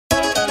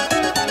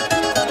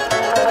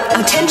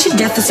Attention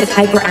Deficit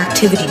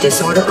Hyperactivity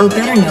Disorder, or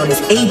better known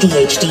as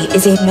ADHD,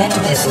 is a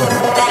mental disorder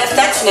that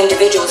affects an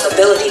individual's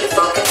ability to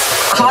focus,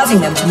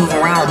 causing them to move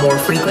around more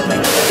frequently.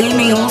 They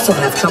may also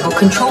have trouble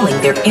controlling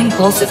their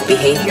impulsive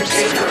behaviors.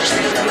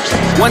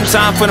 One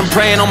time for them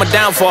praying on my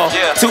downfall.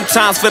 2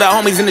 times for the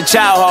homies in the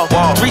child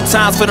hall. 3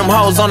 times for them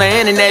hoes on the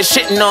internet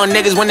shitting on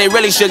niggas when they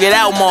really should get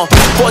out more.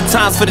 4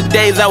 times for the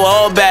days that were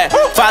all bad.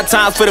 5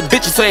 times for the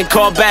bitches who ain't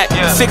called back.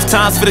 6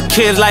 times for the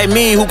kids like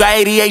me who got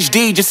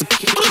ADHD just to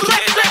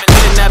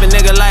a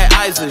nigga like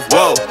ISIS,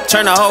 whoa.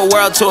 Turn the whole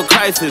world to a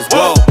crisis,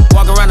 whoa.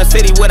 Walk around the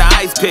city with an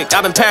ice pick.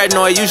 I've been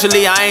paranoid,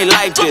 usually I ain't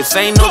like this.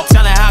 Ain't no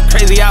telling how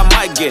crazy I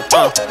might get.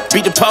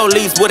 Beat the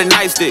police with a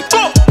nightstick.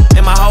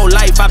 In my whole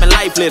life, I've been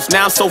lifeless.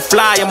 Now I'm so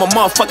fly, I'm a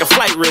motherfucking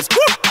flight risk.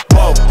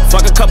 Whoa,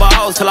 fuck a couple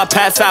hoes till I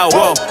pass out,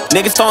 whoa.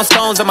 Niggas throwing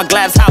stones at my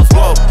glass house,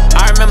 whoa.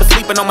 I remember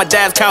sleeping on my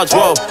dad's couch,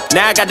 whoa.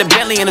 Now I got the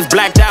Bentley and it's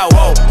blacked out,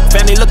 whoa.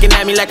 Family looking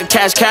at me like a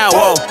cash cow,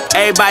 whoa.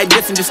 Everybody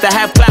dissing just to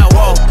have clout,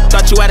 whoa.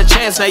 Thought you had a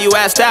chance, now you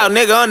asked out,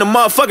 nigga. I'm the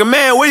motherfucking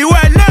man, where you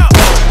at now?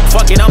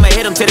 Fuck it, I'ma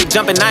hit them till they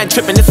jumping. I ain't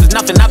tripping, this is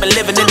nothing. I've been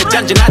living in the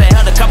dungeon. I done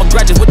held a couple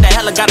grudges. What the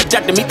hell? I got a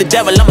jack to meet the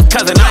devil. I'm a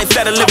cousin. I ain't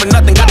settling with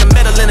nothing. Got the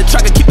metal in the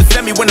truck and keep it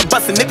semi when I'm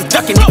busting. Niggas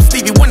ducking. Even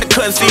Stevie Wonder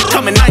couldn't see it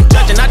coming. I ain't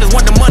judging. I just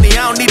want the money.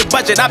 I don't need a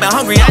budget. I've been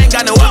hungry. I ain't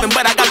got no oven,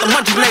 but I got the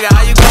munchies, nigga.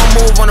 How you gon'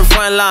 move on the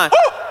front line?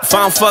 If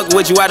I don't fuck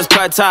with you, I just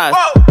cut ties.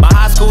 My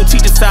high school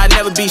teacher said I'd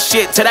never be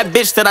shit. To that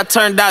bitch that I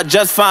turned out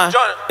just fine.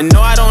 And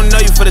no, I don't know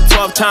you for the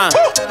 12th time.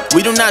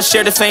 We do not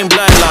share the same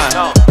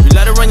bloodline. You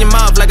let her run your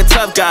mouth like a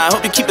tough guy.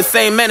 Hope you keep the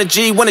same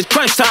energy when it's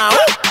crunch time.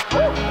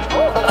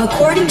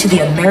 According to the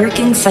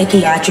American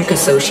Psychiatric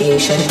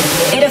Association,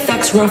 it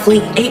affects roughly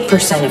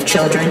 8% of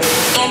children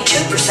and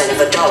 2%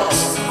 of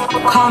adults,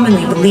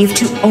 commonly believed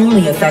to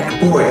only affect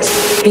boys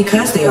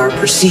because they are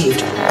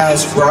perceived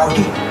as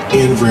rowdy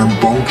and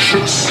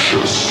rambunctious.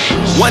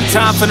 1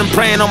 time for them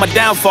praying on my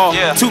downfall.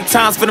 2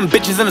 times for them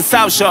bitches in the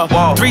South Shore.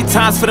 3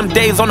 times for them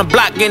days on the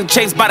block getting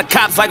chased by the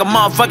cops like a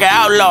motherfucking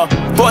outlaw.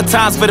 4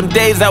 times for them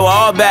days that were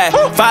all bad.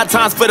 5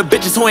 times for the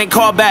bitches who ain't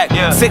called back.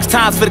 6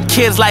 times for the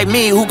kids like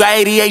me who got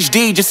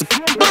ADHD just to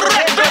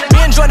Me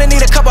and Joyner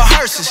need a couple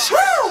hearses.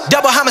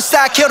 Double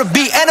homicide, kill the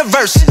beat and the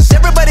verses.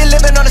 Everybody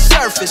living on the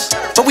surface,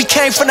 but we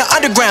came from the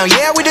underground,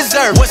 yeah, we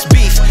deserve. What's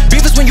beef?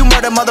 Beef is when you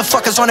murder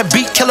motherfuckers on the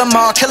beat. Kill them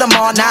all,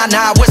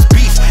 nah, what's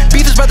beef?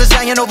 Beef is brothers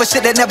dying over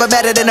shit that never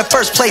mattered in the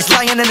first place.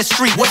 Lying in the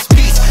street, what's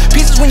peace?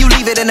 Peace is when you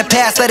leave it in the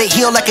past, let it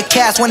heal like a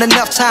cast. When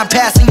enough time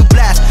pass and you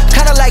blast.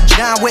 Kinda like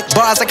John Wick,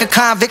 bars like a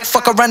convict.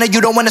 Fuck around and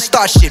you don't wanna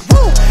start shit.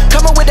 Woo!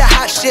 Coming with the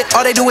hot shit,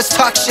 all they do is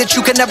talk shit.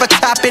 You can never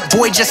top it,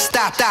 boy, just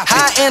stop.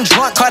 High and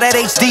drunk, call that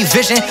HD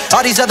vision.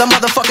 All these other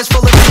motherfuckers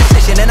full of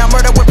indecision, and I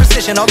murder with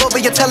precision all over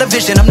your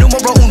television. I'm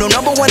numero uno,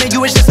 number 1 and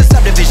you is just a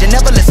subdivision.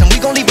 Never listen, we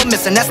gon' leave them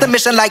missing. That's the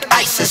mission like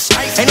ISIS.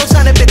 Ain't no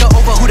time to figure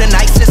over who the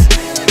nicest.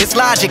 It's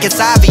logic, it's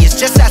obvious,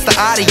 just ask the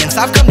audience.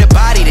 I've come to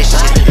body this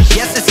shit.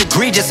 Yes, it's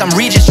egregious, I'm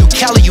Regis, you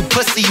Kelly, you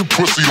pussy.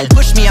 Don't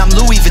push me, I'm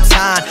Louis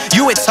Vuitton.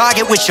 You at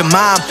Target with your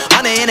mom.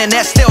 On the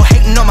internet, still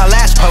hating on my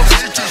last post.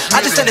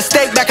 I just sent a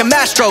steak back in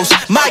Mastros.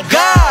 My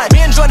God, me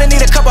and Joyner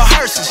need a couple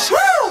hearses.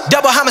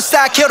 Double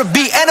homicide, kill the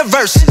beat and the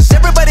verses.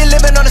 Everybody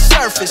living on the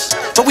surface,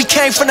 but we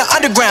came from the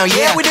underground,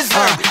 yeah, we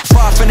deserve.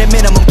 Far from the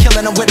minimum,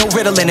 killing them with no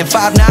riddling. And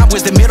 5'9"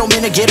 was the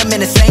middleman to get them in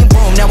the same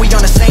room. Now we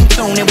on the same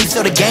tune and we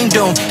still the game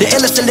doomed. The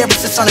illest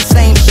lyricists on the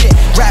same shit.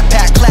 Rap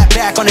back, clap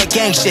back on that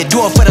gang shit.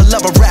 Do it for the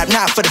love of rap,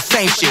 not for the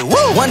fame shit. Woo!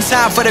 1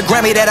 time for the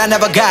Grammy that I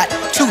never got.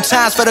 2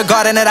 times for the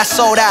garden that I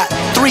sold out.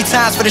 3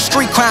 times for the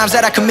street crimes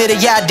that I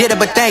committed. Yeah, I did it,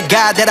 but thank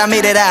God that I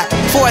made it out.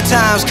 4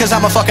 times cause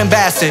I'm a fucking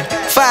bastard.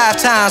 5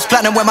 times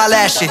platinum with my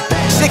last shit.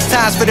 6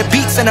 times for the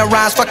beats and the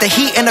rhymes. Fuck the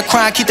heat and the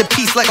crime, keep the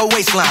peace like a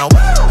waistline.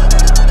 Woo!